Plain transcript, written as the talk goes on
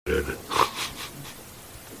Good.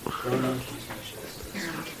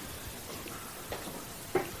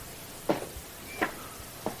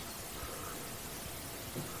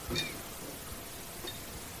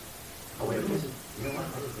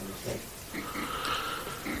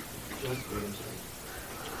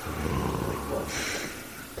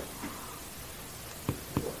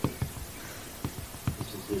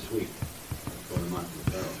 This week, for the month of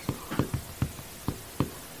the barrel.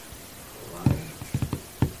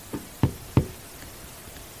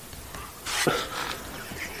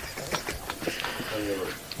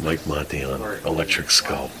 Mike Monty on Electric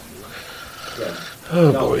Skull.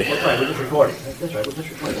 Oh boy. That's right, we're just recording. That's right, we're just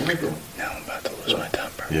recording. What am I doing? Now I'm about to lose my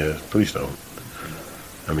temper. Yeah, please don't.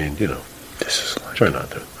 I mean, This is like... try not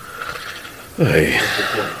to. Hey.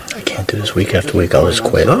 I can't do this week after week. I'll just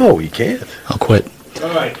quit. No, you can't. I'll quit. All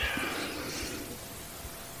right.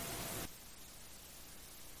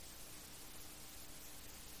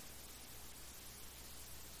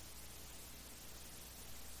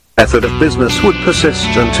 Method of business would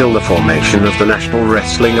persist until the formation of the National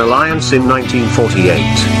Wrestling Alliance in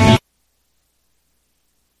 1948.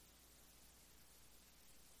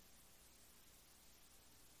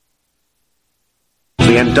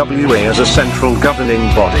 The NWA as a central governing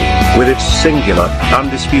body, with its singular,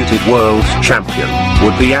 undisputed world champion,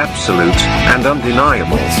 would be absolute and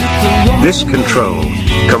undeniable. This control,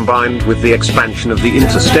 combined with the expansion of the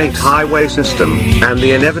interstate highway system, and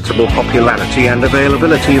the inevitable popularity and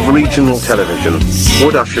availability of regional television,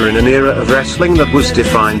 would usher in an era of wrestling that was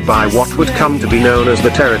defined by what would come to be known as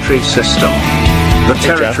the territory system. The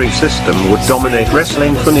territory system would dominate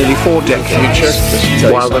wrestling for nearly 4 decades,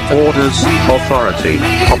 while the orders, authority,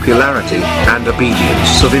 popularity, and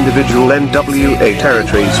obedience of individual NWA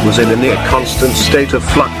territories was in a near constant state of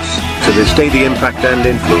flux. To this day, the impact and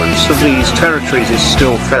influence of these territories is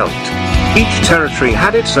still felt. Each territory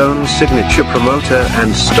had its own signature promoter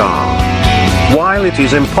and star. While it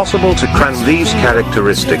is impossible to cram these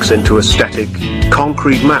characteristics into a static,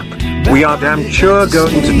 concrete map, we are damn sure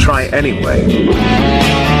going to try anyway.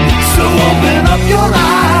 So open up your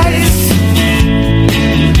eyes,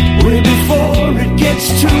 way before it gets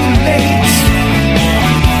too late.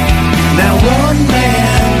 Now one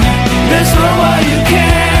man, there's no way you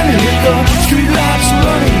can hit the streetlights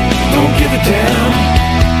running, don't give a damn.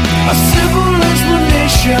 A simple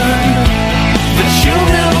explanation that you'll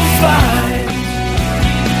never find.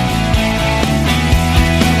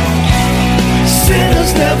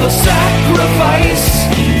 Sinners never sacrifice.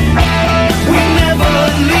 We never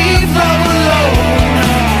leave love alone.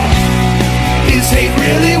 Is hate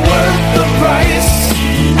really worth the price?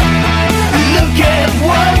 Look at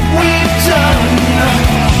what we've done.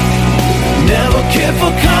 Never care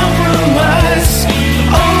for compromise.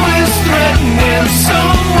 Always threatening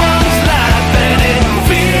someone's life, and it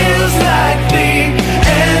feels like the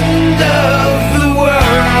end of the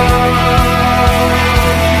world.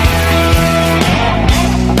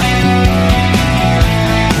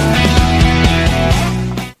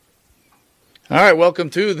 All right, welcome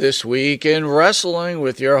to This Week in Wrestling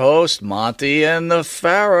with your host, Monty and the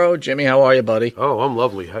Pharaoh. Jimmy, how are you, buddy? Oh, I'm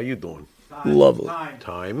lovely. How you doing? Lovely.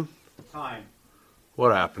 Time? Time.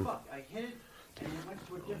 What happened? Fuck, I hit it and it went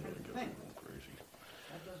to a different thing.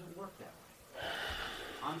 That doesn't work that way.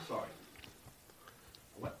 I'm sorry.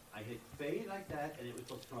 What? I hit fade like that and it was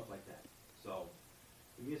supposed to come up like that. So,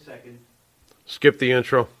 give me a second. Skip the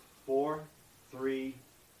intro. 4, 3.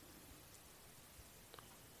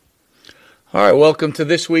 All right, welcome to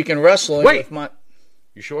This Week in Wrestling. Wait. With my...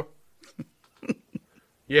 You sure?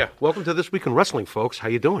 Yeah. Welcome to This Week in Wrestling, folks. How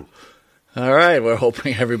you doing? All right, we're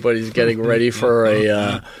hoping everybody's getting ready for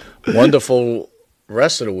a wonderful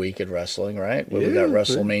rest of the week in wrestling, right? Where we got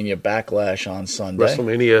WrestleMania Backlash on Sunday.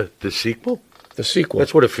 WrestleMania, the sequel? The sequel.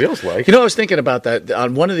 That's what it feels like. You know, I was thinking about that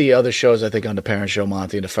on one of the other shows. I think on the Parent Show,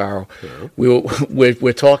 Monty and the Pharaoh,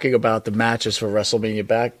 we're talking about the matches for WrestleMania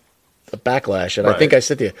Backlash, and I think I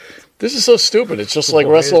said to you, "This is so stupid. It's just like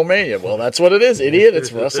WrestleMania." Well, that's what it is, idiot. It's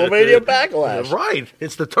WrestleMania Backlash. Right.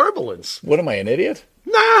 It's the turbulence. What am I, an idiot?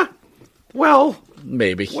 Nah. Well,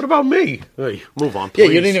 maybe. What about me? Hey, move on, please.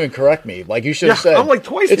 Yeah, you didn't even correct me. Like you should have said. I'm like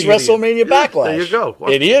twice It's the idiot. WrestleMania Backlash. There you go.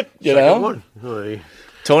 Well, idiot. You know. One. Hey.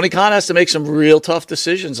 Tony Khan has to make some real tough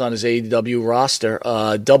decisions on his AEW roster.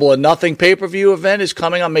 Double or Nothing pay-per-view event is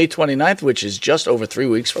coming on May 29th, which is just over 3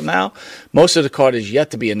 weeks from now. Most of the card is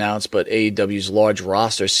yet to be announced, but AEW's large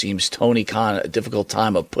roster seems Tony Khan a difficult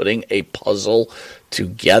time of putting a puzzle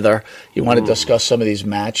together. You want to discuss some of these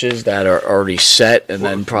matches that are already set, and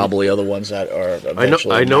then probably other ones that are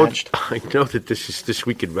eventually matched. I know that this is This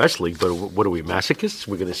Week in Wrestling, but what are we, masochists?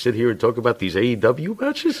 We're going to sit here and talk about these AEW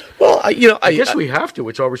matches? Well, I guess we have to.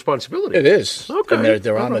 It's our responsibility. It is. Okay. And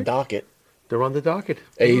they're on the right. docket. They're on the docket.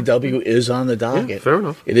 AEW is on the docket. Yeah, fair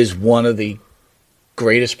enough. It is one of the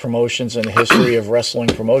greatest promotions in the history of wrestling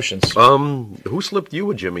promotions. Who slipped you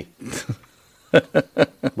a Jimmy?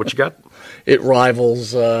 What you got? It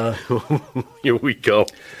rivals. Here we go.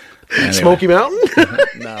 Anyway. Smoky Mountain?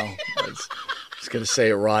 No, I was going to say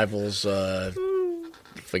it rivals.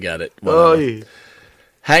 Forget it. Oh, Whatever. yeah.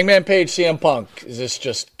 Hangman Page, CM Punk. Is this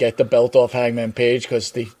just get the belt off Hangman Page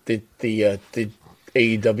because the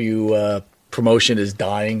AEW promotion is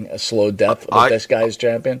dying a slow death with this guy as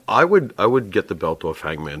champion? I would get the belt off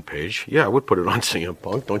Hangman Page. Yeah, I would put it on CM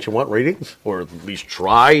Punk. Don't you want ratings? Or at least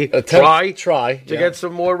try Try to get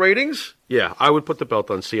some more ratings? Yeah, I would put the belt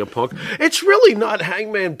on CM Punk. It's really not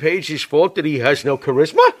Hangman Page's fault that he has no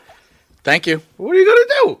charisma. Thank you. What are you going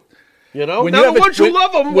to do? You know, When now you have the a- ones who when-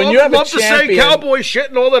 love him when love, you have a love to say champion- cowboy shit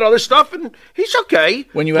and all that other stuff, and he's okay.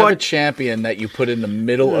 When you have a champion that you put in the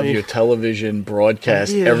middle of your television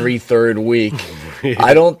broadcast Yeah. every third week,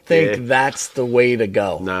 I don't think that's the way to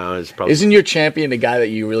go. No, it's probably... Isn't your champion the guy that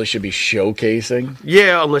you really should be showcasing?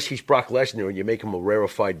 Yeah, unless he's Brock Lesnar and you make him a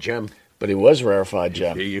rarefied gem. But he was rarefied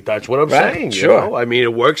gem. That's what I'm Right, saying. sure. You know? I mean,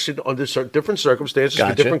 it works under different circumstances for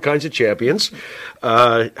Gotcha. different kinds of champions.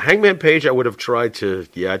 Hangman Page, I would have tried to.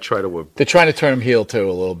 Yeah, I'd try to. They're trying to turn him heel too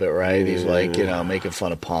a little bit, right? He's like, making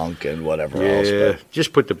fun of Punk and whatever else. Yeah, But,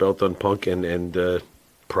 just put the belt on Punk and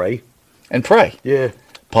pray. and pray. Yeah,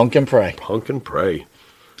 Punk and pray. Punk and pray.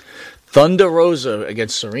 Thunder Rosa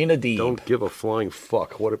against Serena Deeb. Don't give a flying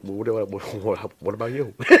fuck. What about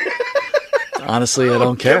you? Honestly, I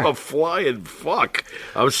don't care. Give a flying fuck.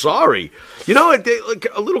 I'm sorry. You know, like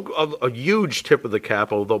a huge tip of the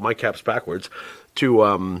cap, although my cap's backwards,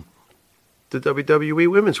 to the WWE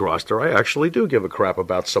women's roster. I actually do give a crap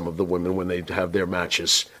about some of the women when they have their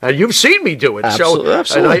matches, and you've seen me do it. Absolutely.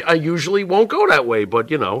 And I usually won't go that way, but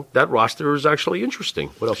that roster is actually interesting.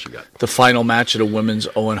 What else you got? The final match of the women's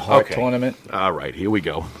Owen Hart tournament. All right, here we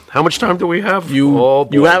go. How much time do we have? You Oh,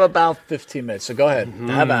 boy. have about 15 minutes, so go ahead.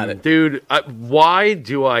 Have at it. Dude, why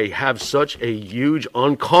do I have such a huge,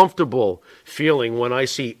 uncomfortable feeling when I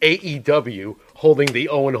see AEW holding the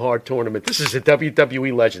Owen Hart tournament? This is a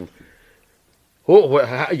WWE legend.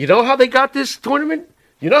 You know how they got this tournament?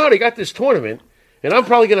 And I'm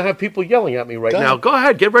probably going to have people yelling at me right now. Go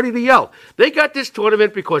ahead, get ready to yell. They got this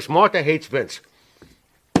tournament because Martha hates Vince.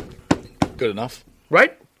 Good enough.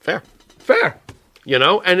 Right? Fair. Fair.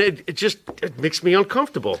 And it makes me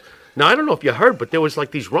uncomfortable. Now, I don't know if you heard, but there was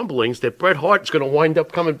like these rumblings that Bret Hart's going to wind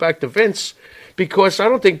up coming back to Vince because I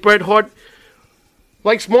don't think Bret Hart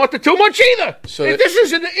likes Martha too much either. So this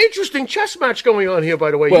is an interesting chess match going on here, by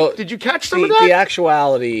the way. Well, did you catch some of The that?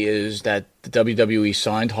 actuality is that the WWE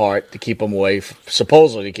signed Hart to keep him away,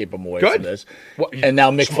 supposedly to keep him away Good. from this. What, And now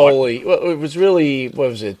Mick smart. Foley, well, it was really, what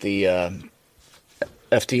was it, the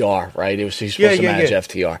FTR, right? He's supposed to manage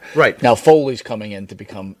FTR. Right. Now Foley's coming in to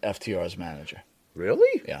become FTR's manager.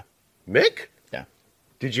 Really? Yeah. Mick? Yeah.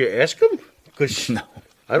 Did you ask him? Because No.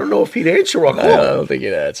 I don't know if he'd answer a call. I don't think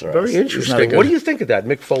that's right. Very interesting. What do you think of that,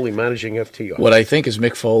 Mick Foley managing FTR? What I think is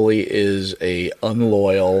Mick Foley is a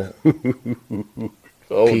unloyal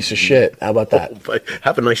piece of shit. How about that?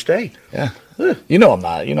 Have a nice day. Yeah. You know I'm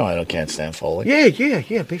not. You know I can't stand Foley.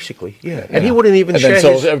 Yeah, basically, yeah. And he wouldn't even And share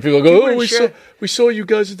then his... people he go, wouldn't we saw you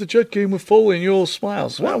guys at the Jet game with Foley and you all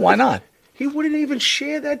smiles. Well, why not? He wouldn't even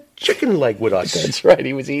share that chicken leg with us. That's right.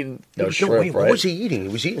 He was eating shrimp, wait, right? what was he eating? He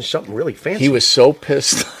was eating something really fancy. He was so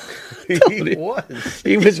pissed. He was.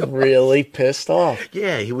 He was really pissed off.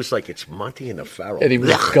 Yeah, he was like, it's Monty and the Pharaoh. And he was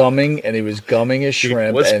gumming his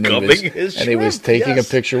shrimp. was and gumming his And he was shrimp, taking yes.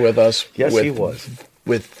 a picture with us. Yes, with, he was.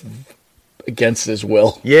 With against his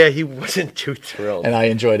will. Yeah, he wasn't too thrilled. And I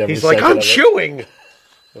enjoyed every He's like, second I'm of it. chewing.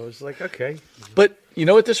 I was like, okay. But you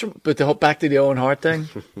know what back to the Owen Hart thing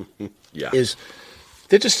Yeah. is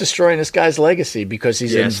they're just destroying this guy's legacy because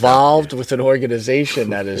he's Yes, involved with an organization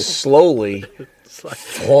that is slowly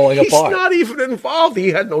falling He's apart. not even involved. He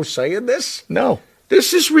had no say in this. No.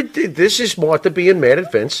 This is Martha being mad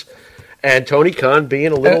at Vince and Tony Khan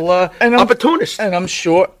being a little and I'm- opportunist. And I'm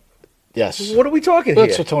sure. Yes. What are we talking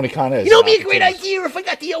That's here? what Tony Khan is. You know, it'd be a an great opportunist. idea if I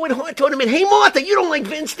got the Owen Hart tournament. Hey, Martha, you don't like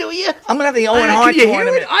Vince, do you? I'm gonna have the Owen Hart Can you hear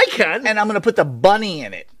tournament. it? I can. And I'm gonna put the bunny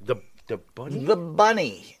in it. The bunny? The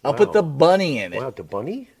bunny. I'll put the bunny in it. Wow, the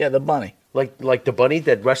bunny? Yeah, the bunny. Like the bunny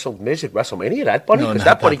that wrestled Miz at WrestleMania? That bunny? No, Because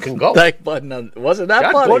not that bunny can go. That bunny. No, wasn't that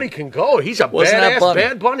That bunny? bunny can go. He's a Wasn't that badass bunny?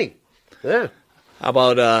 bad bunny. Yeah. How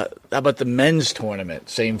about the men's tournament?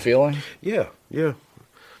 Same feeling? Yeah.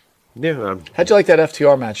 How'd you like that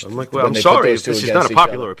FTR match? I'm like, when well, I'm they put sorry those if two this is against not a each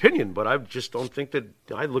popular other? opinion, but I just don't think that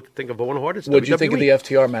think of Owen Hart as What did you think of the WWE.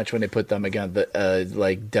 FTR match when they put them against the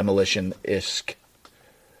like Demolition-esque?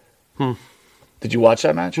 Did you watch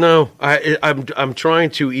that match? No, I'm trying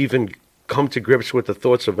to even come to grips with the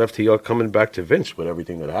thoughts of FTR coming back to Vince with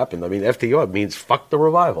everything that happened. I mean, FTR means fuck the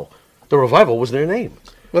Revival. The Revival was their name.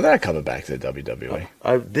 Well, they're not coming back to the WWE.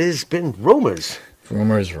 There's been rumors.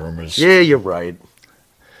 Rumors. Yeah, you're right.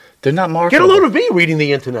 They're not Get a marketable. load of me reading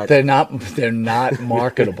the internet. They're not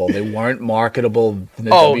marketable. They weren't marketable in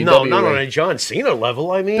the Oh, WWE. no, not on a John Cena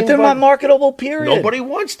level. I mean, But they're not marketable, period. Nobody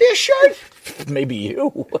wants their shirt. Maybe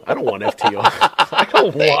you. I don't want FTR. I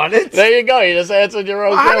don't want it. There you go. You just answered your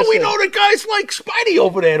own How question. do we know that guys like Spidey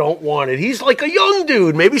over there don't want it? He's like a young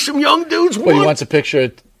dude. Maybe some young dudes Well, want he wants a picture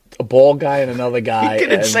of a bald guy and another guy. He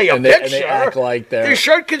didn't say a and picture. They act like they're... Their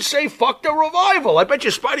shirt could say "fuck the Revival." I bet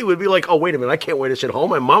you Spidey would be like, "Oh, wait a minute, I can't wear this at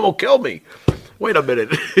home. My mom will kill me." Wait a minute.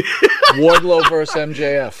 Wardlow versus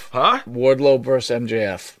MJF. Huh? Wardlow versus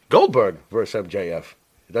MJF. Goldberg versus MJF.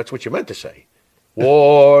 That's what you meant to say.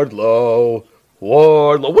 Wardlow.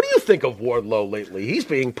 What do you think of Wardlow lately? He's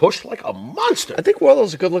being pushed like a monster. I think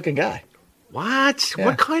Wardlow's a good-looking guy. What? Yeah.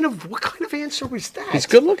 What kind of answer was that? He's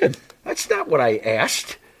good-looking. That's not what I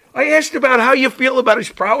asked. I asked about how you feel about his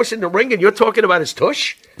prowess in the ring, and you're talking about his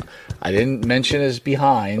tush? I didn't mention his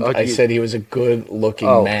behind. I said he was a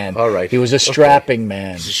good-looking man. All right. He was a strapping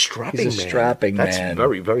man. He's a strapping He's a man. strapping That's man.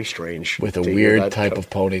 very, very strange. With a to hear weird that type come- of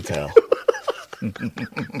ponytail.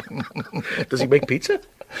 Does he make pizza?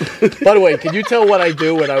 By the way, can you tell what I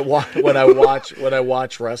do when I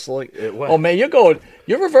watch wrestling? What? Oh man,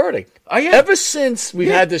 you're reverting. I am. Ever since we've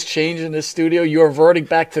had this change in this studio, you're reverting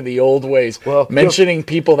back to the old ways. Well, mentioning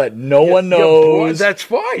people that no one You're- knows. That's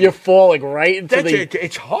fine. You're falling right into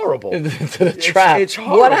It's horrible. into the trap. It's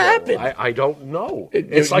horrible. What happened? I don't know.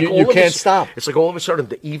 You can't stop. It's like all of a sudden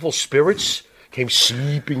the evil spirits came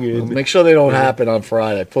seeping in. Make sure they don't happen on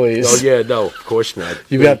Friday, please. Oh yeah, no, of course not.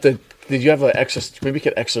 You have to. Did you have an exercise? Maybe you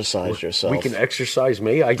could exercise yourself. We can exercise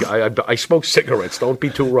me. I smoke cigarettes. Don't be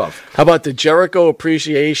too rough. How about the Jericho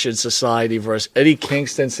Appreciation Society versus Eddie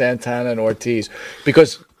Kingston, Santana, and Ortiz?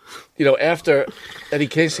 Because, after Eddie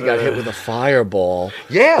Kingston got hit with a fireball,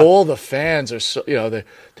 Yeah. all the fans are so, they're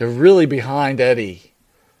really behind Eddie.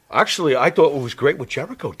 Actually, I thought it was great what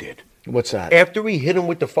Jericho did. What's that? After he hit him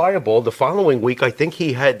with the fireball, the following week, I think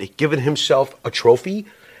he had given himself a trophy,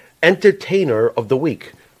 Entertainer of the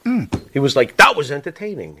Week. He was like, that was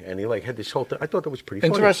entertaining. And he had this whole thing. I thought that was pretty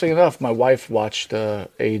funny. Interesting enough, my wife watched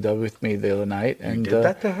AEW with me the other night, and did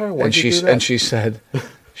that to her? Why'd and you she do that? and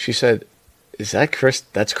she said, "Is that Chris?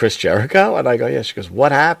 That's Chris Jericho?" And I go, "Yeah." She goes,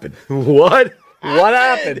 "What happened? What? What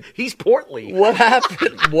happened? He's portly. What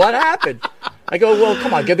happened? What happened?" I go, "Well,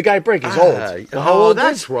 come on, give the guy a break. He's old." I go, "How old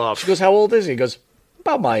that's is-" rough. She goes, "How old is he?" He goes,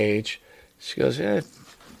 "About my age." She goes, "Yeah,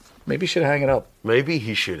 maybe you should hang it up." Maybe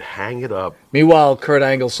he should hang it up. Meanwhile, Kurt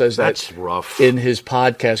Angle says That's that rough. in his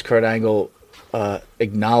podcast, Kurt Angle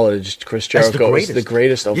acknowledged Chris Jericho as the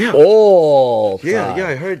greatest of Yeah. all time. Yeah,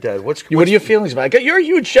 I heard that. What are your feelings about it? You're a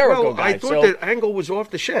huge Jericho Well, guy. I thought so- that Angle was off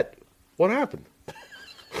the shit. What happened?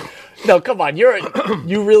 No, come on.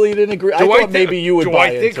 You really didn't agree. I thought maybe you would Do buy I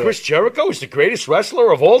think into Chris it. Jericho is the greatest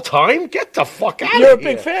wrestler of all time? Get the fuck out of here. You're a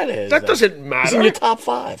big fan of his. That though. doesn't He's matter. in your top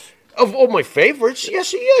 5. Of all my favorites, yes,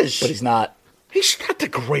 he is. But he's not. He's not the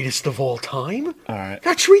greatest of all time. All right.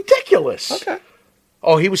 That's ridiculous. Okay.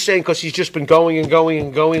 Oh, he was saying because he's just been going and going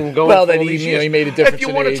and going and going. Well, for then all he- these you know, years. he made a difference If you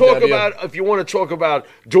in want to AEW. talk about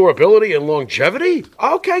durability and longevity,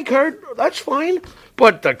 okay, Kurt, that's fine.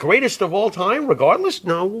 But the greatest of all time, regardless,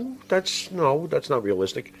 that's not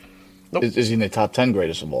realistic. Nope. Is he in the top 10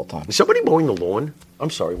 greatest of all time? Is somebody mowing the lawn? I'm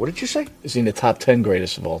sorry. What did you say? Is he in the top 10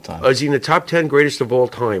 greatest of all time? Is he in the top 10 greatest of all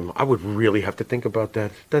time? I would really have to think about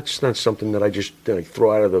that. That's not something that I just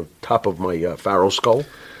throw out of the top of my Pharaoh skull.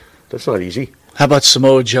 That's not easy. How about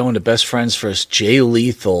Samoa Joe and the Best Friends versus Jay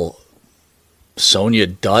Lethal, Sonya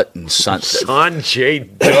Dutt, and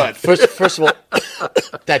Sanjay Dutt. First of all,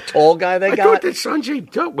 that tall guy they I got, thought that Sanjay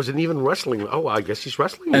Dutt wasn't even wrestling. Oh, I guess he's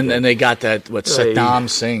wrestling. and then they got that Hey. Saddam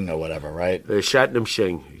Singh or whatever, right? Shatnam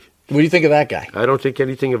Singh. What do you think of that guy? I don't think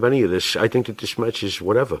anything of any of this. I think that this match is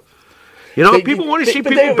whatever. You know, people want to see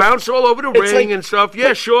but people they- bounce all over the it's ring like- and stuff.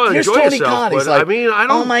 Yeah, sure, Here's enjoy Tony yourself. Khan. He's But like, I mean, I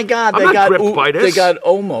don't. Oh my God, I'm they not got gripped by this. they got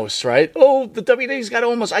Omos, right? Oh, the WWE's got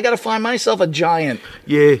Omos. I got to find myself a giant.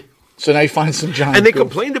 Yeah. So now you find some giant. And they goof.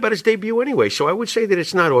 complained about his debut anyway, so I would say that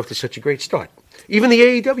it's not off to such a great start. Even the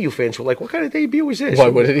AEW fans were like, what kind of debut is this? Why,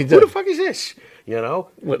 what did he do? Who the fuck is this? You know,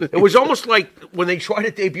 What did it was almost like when they try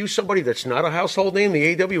to debut somebody that's not a household name.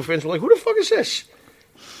 The AEW fans were like, "Who the fuck is this?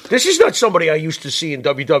 This is not somebody I used to see in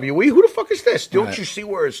WWE. Who the fuck is this? Don't Right. you see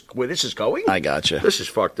where this is going? I gotcha. This is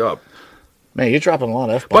fucked up." Man, you're dropping a lot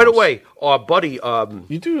of F-bombs. By the way, our buddy,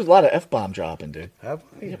 you do a lot of F-bomb dropping, dude. have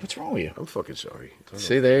I? Yeah, what's wrong with you? I'm fucking sorry.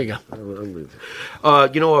 See, there you go.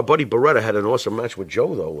 You know, our buddy Beretta had an awesome match with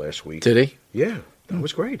Joe though last week. Did he? Yeah, that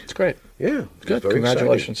was great. It's great. Yeah, it was Good. very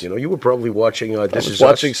Congratulations. exciting. You know, you were probably watching. I This was is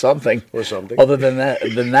watching Us something or something. other than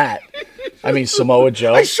that. I mean, Samoa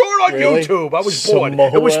Joe. I saw it on Really? YouTube. I was bored.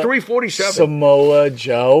 It was 3:47. Samoa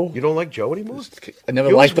Joe. You don't like Joe anymore? I never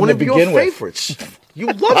He liked was him one to of your begin with. favorites. You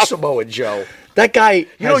love Samoa Joe. That guy You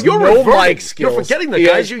know, has you're no reverting. mic You're skills. forgetting the He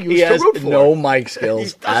guys has- you he used to has root for. no mic He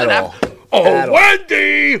skills doesn't at all. have. Oh, At all.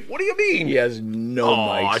 Wendy! What do you mean? He has no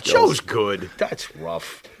Aw, mic skills. Joe's good. That's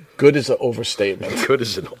rough. Good is an overstatement. Good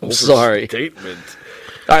as an Sorry. overstatement.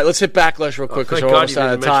 All right, let's hit Backlash real quick because thank we're God almost you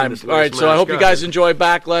out of didn't mention time. this All right, last so I match. hope you Go guys ahead. enjoy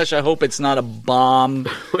Backlash. I hope it's not a bomb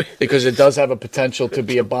because it does have a potential to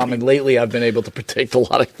be a bomb. And lately, I've been able to predict a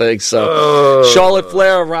lot of things. So, Charlotte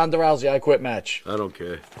Flair, Ronda Rousey, I quit match. I don't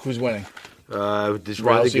care. Who's winning? This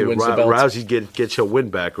Rousey wins the belt. Rousey gets her win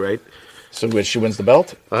back, right? So which she wins the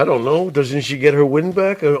belt? I don't know. Doesn't she get her win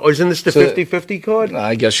back? Or isn't this the So- 50-50 card?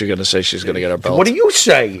 I guess you're going to say she's going to get her belt. What do you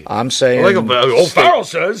say? I'm saying Like Farrell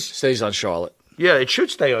says. stays on Charlotte. Yeah, it should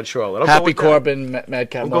stay on Charlotte. I'm Happy going with that. Corbin,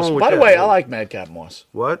 Madcap I'm Moss. going with By the that, way, yeah. I like Madcap Moss.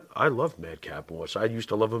 What? I love Madcap Moss. I used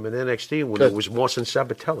to love him in NXT when Good. it was Moss and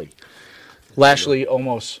Sabatelli. Lashley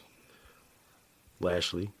almost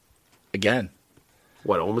Lashley. again.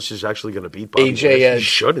 What, almost is actually going to beat Bobby AJ Lashley? Edge. He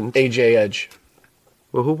shouldn't. AJ Edge.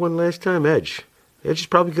 Well, who won last time? Edge. Edge is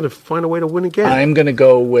probably going to find a way to win again. I'm going to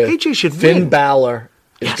go with AJ should Finn win. Balor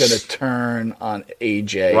is Yes. going to turn on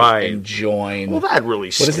AJ Right. and join. Well, that really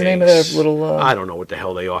What is the name of that little? I don't know what the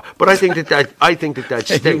hell they are, but I think that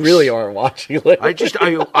stinks. You really are watching. Lately. I just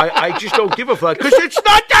don't give a fuck because it's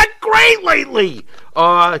not that great lately.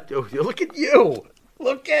 Look at you.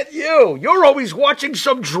 Look at you. You're always watching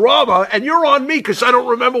some drama, and you're on me because I don't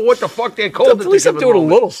remember what the fuck they're called. At least I'm doing a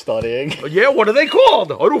little studying. Yeah, what are they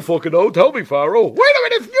called? I don't fucking know. Tell me, Pharaoh. Wait a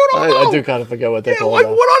minute, if you don't know. I do kind of forget what they Yeah, call what it.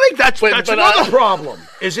 are they? That's But another problem,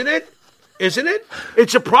 isn't it? Isn't it?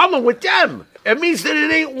 It's a problem with them. It means that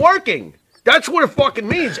it ain't working. That's what it fucking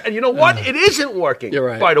means. And you know what? It isn't working. You're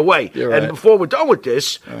right. By the way. You're And right. before we're done with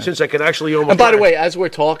this, since I can actually almost. And by the way, as we're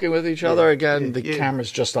talking with each other again, the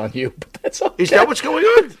camera's just on you. But that's okay. is that what's going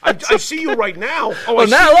on? I see you right now. Oh, I Well,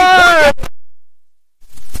 see now, you.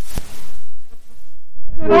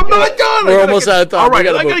 I'm not done. We're almost out of time. All We right,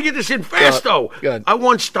 gotta I got to move. get this in fast, though. Go ahead. I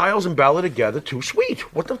want Styles and Balor together. Too sweet.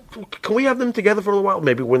 What the? Can we have them together for a while?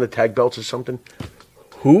 Maybe win the tag belts or something.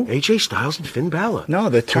 Who? AJ Styles and Finn Balor. No,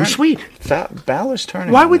 they're Too turning. sweet. Balor's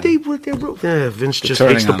turning. Why on would them. they? Would they root? Vince just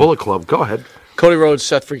turning hates the on Bullet Club. Go ahead. Cody Rhodes,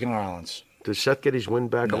 Seth freaking Rollins. Does Seth get his win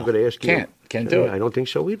back? No. I'm going to ask you. Can't do it. I don't think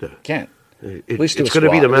so either. Can't. At least do it's a going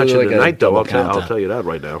to be the squat. match Do of like the a night, though. I'll double countdown. tell you that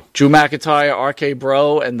right now. Drew McIntyre, RK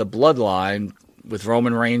Bro, and the Bloodline with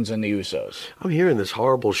Roman Reigns and the Usos. I'm hearing this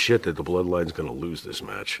horrible shit that the Bloodline's going to lose this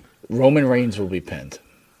match. Roman Reigns will be pinned.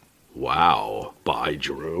 Wow, by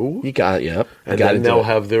Drew. You got it. Yep. And You gotta then do they'll it.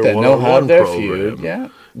 have their Then they'll one-on-one have their program. feud. Yeah.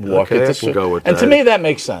 Walk Okay, it I to can go with And to that. me, that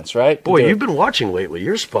makes sense, right? Boy, Do you've it. been watching lately.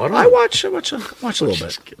 You're spot on. I watch a little bit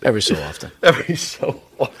Just kidding. every so often. every so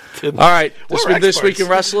often. All right, We're this week experts. in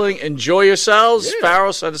wrestling. Enjoy yourselves. Yeah.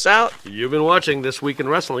 Farrell, send us out. You've been watching This Week in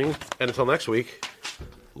Wrestling, and until next week,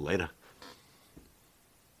 later.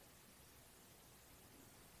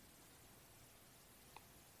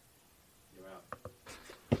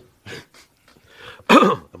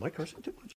 Am I cursing too much?